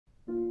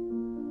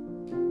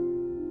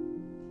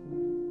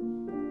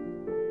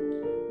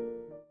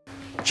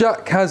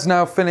Jack has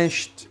now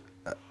finished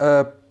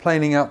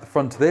planing out the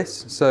front of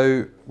this,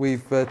 so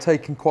we've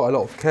taken quite a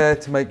lot of care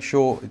to make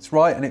sure it's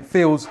right, and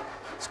it's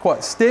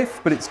quite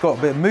stiff, but it's got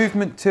a bit of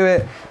movement to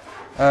it.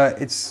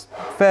 It's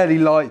fairly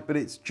light, but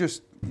it's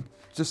just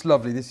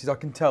lovely. I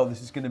can tell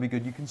this is going to be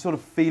good. You can sort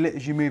of feel it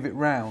as you move it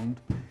round.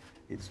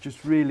 It's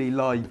just really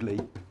lively.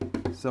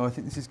 So I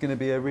think this is going to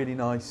be a really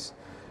nice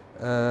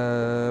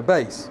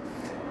bass.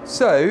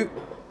 So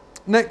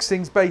next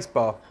thing's bass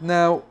bar.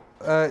 Now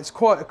it's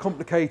quite a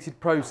complicated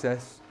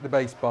process, the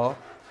bass bar.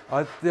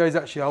 There is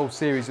actually a whole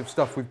series of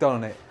stuff we've done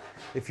on it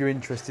if you're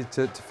interested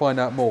to find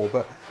out more.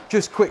 But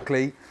just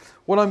quickly,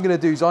 what I'm going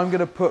to do is I'm going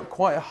to put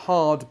quite a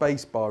hard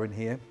bass bar in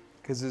here,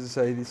 because as I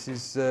say, this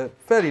is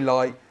fairly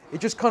light. It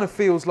just kind of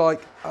feels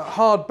like a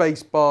hard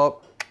bass bar.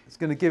 It's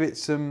going to give it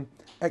some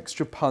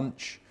extra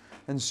punch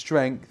and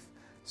strength.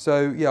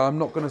 So yeah, I'm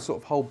not going to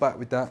sort of hold back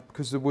with that,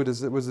 because the wood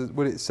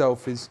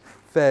itself is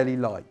fairly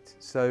light.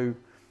 So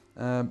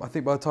I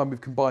think by the time we've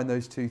combined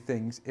those two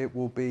things, it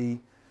will be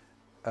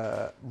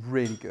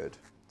really good.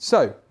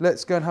 So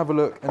let's go and have a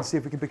look and see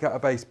if we can pick out a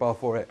bass bar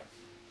for it.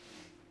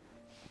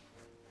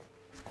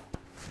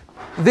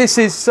 This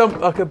is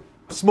like a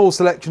small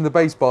selection of the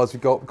bass bars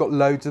we've got. We've got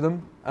loads of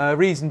them.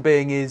 Reason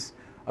being is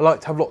I like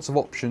to have lots of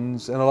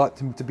options, and I like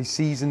them to be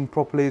seasoned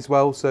properly as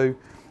well. So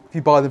if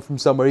you buy them from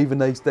somewhere, even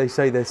they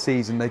say they're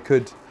seasoned, they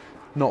could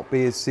not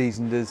be as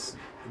seasoned as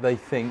they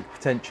think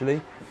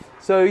potentially.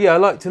 So yeah, I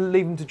like to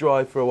leave them to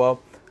dry for a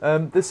while.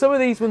 There's some of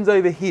these ones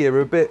over here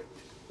are a bit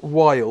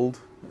wild.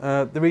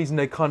 The reason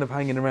they're kind of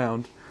hanging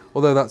around,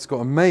 although that's got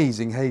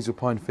amazing hazel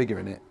pine figure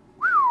in it.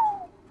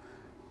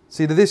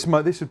 See, this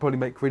would probably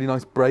make a really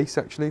nice brace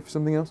actually for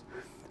something else.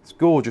 It's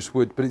gorgeous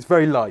wood, but it's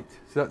very light,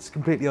 so that's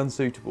completely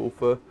unsuitable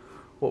for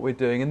what we're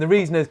doing. And the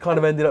reason there's kind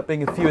of ended up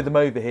being a few of them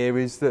over here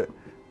is that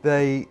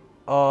they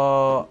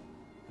are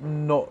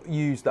not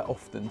used that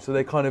often. So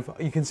they kind of,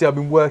 you can see I've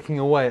been working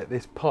away at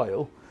this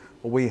pile,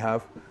 or we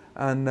have,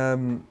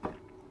 and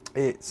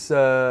it's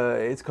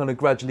kind of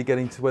gradually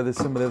getting to where there's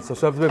some of the stuff.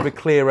 So I have to be able to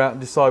clear out and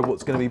decide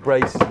what's going to be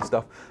braces and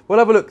stuff. We'll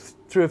have a look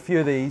through a few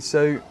of these.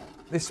 So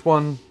this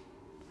one,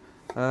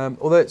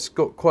 although it's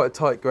got quite a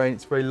tight grain,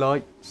 it's very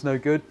light, it's no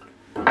good.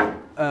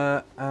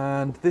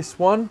 And this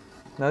one,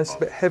 now this is a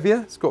bit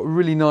heavier, it's got a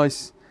really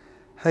nice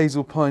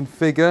hazel pine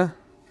figure.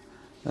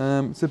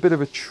 It's a bit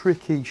of a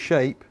tricky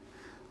shape.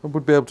 I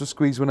would be able to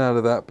squeeze one out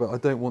of that, but I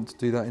don't want to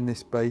do that in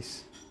this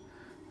bass.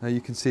 You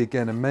can see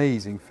again,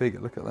 amazing figure,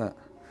 look at that.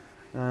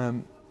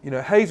 You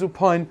know, hazel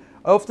pine,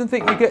 I often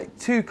think you get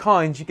two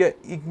kinds. You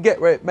can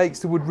get where it makes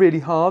the wood really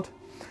hard,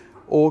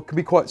 or it can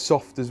be quite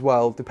soft as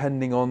well,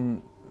 depending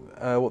on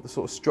what the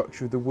sort of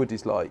structure of the wood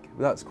is like.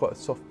 But that's quite a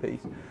soft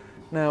piece.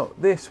 Now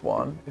this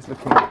one is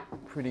looking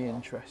pretty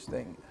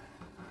interesting,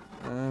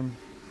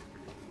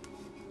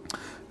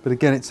 but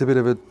again it's a bit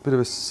of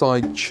a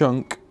side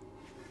chunk.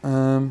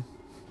 That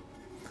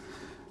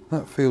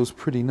feels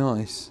pretty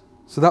nice.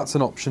 So that's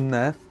an option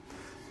there.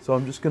 So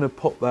I'm just going to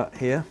pop that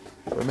here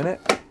for a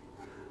minute.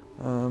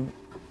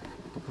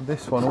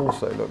 This one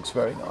also looks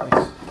very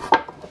nice.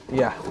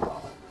 Yeah,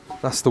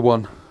 that's the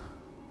one.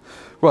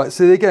 Right,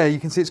 so again, you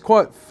can see it's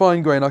quite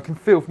fine grain. I can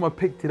feel from I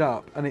picked it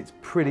up, and it's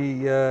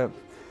pretty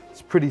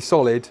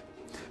solid.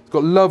 It's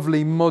got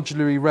lovely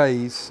modular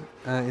rays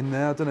in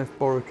there. I don't know if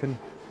Bora can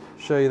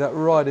show you that.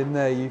 Right in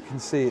there, you can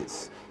see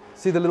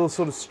see the little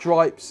sort of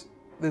stripes.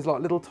 There's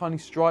like little tiny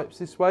stripes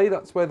this way.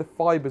 That's where the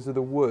fibres of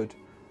the wood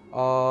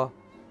are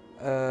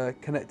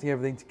connecting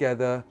everything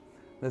together.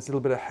 There's a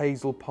little bit of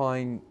hazel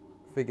pine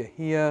figure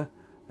here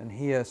and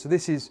here. So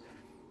this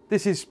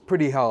is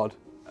pretty hard,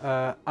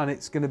 and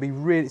it's going to be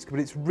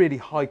it's really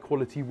high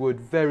quality wood,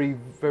 very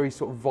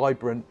sort of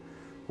vibrant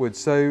wood.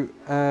 So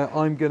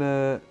I'm going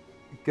to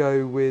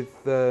go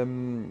with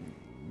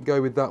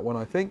that one,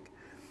 I think.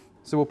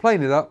 So we'll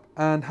plane it up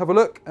and have a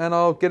look, and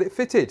I'll get it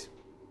fitted.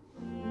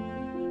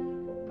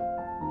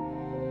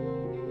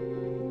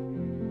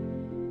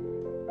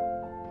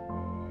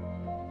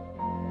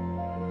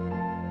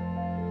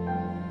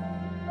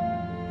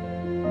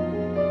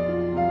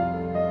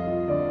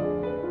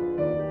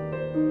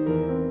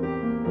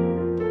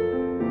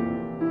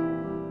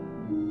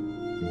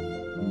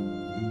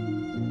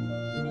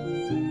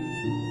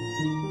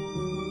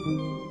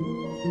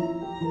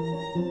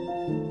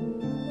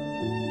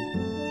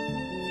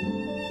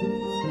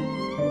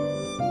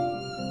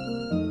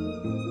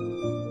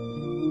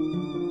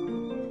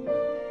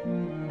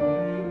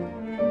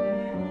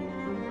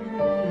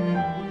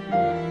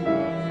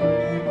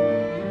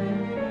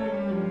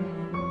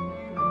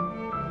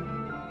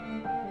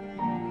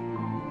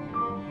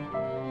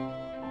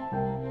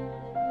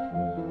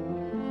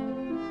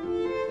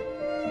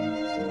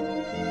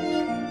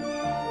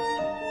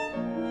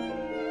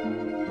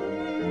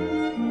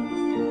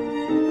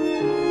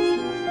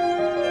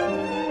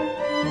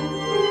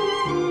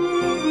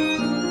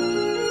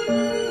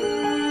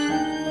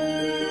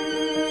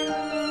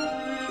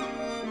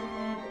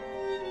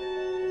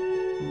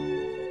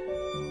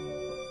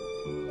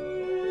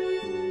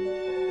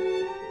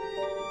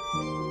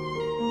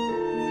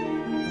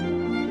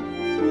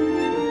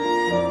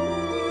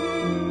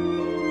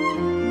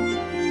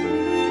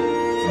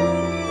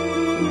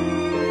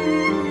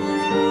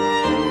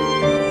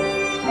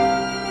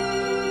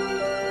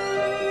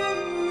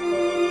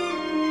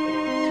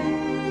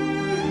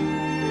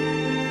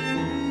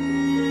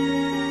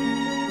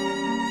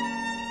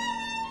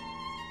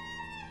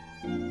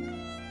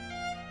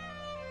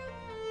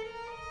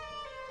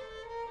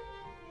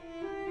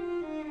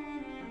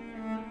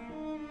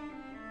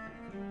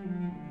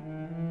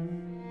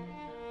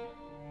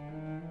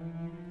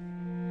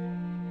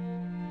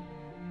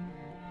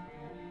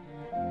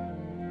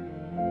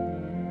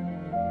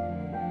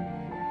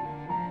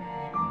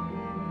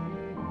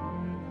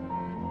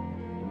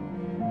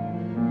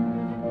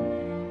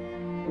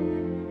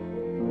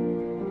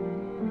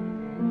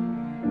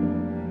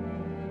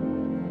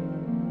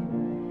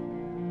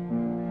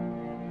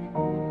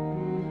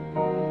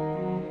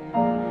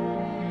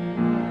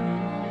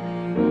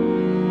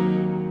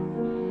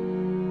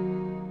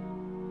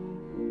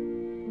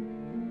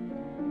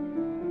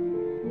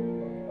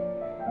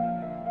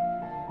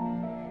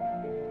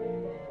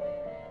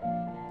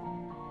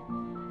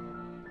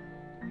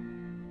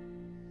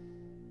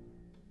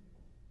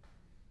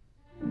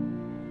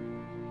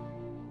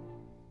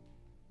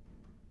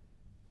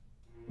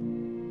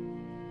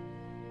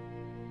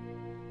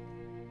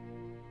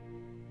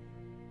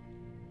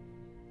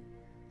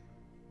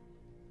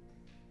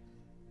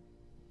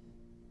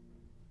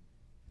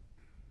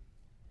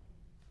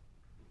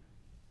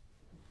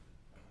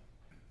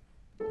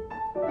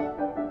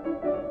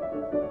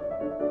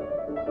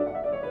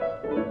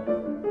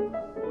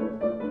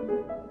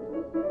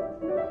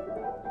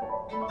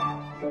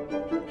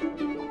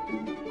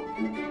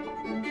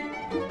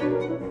 Thank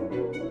you.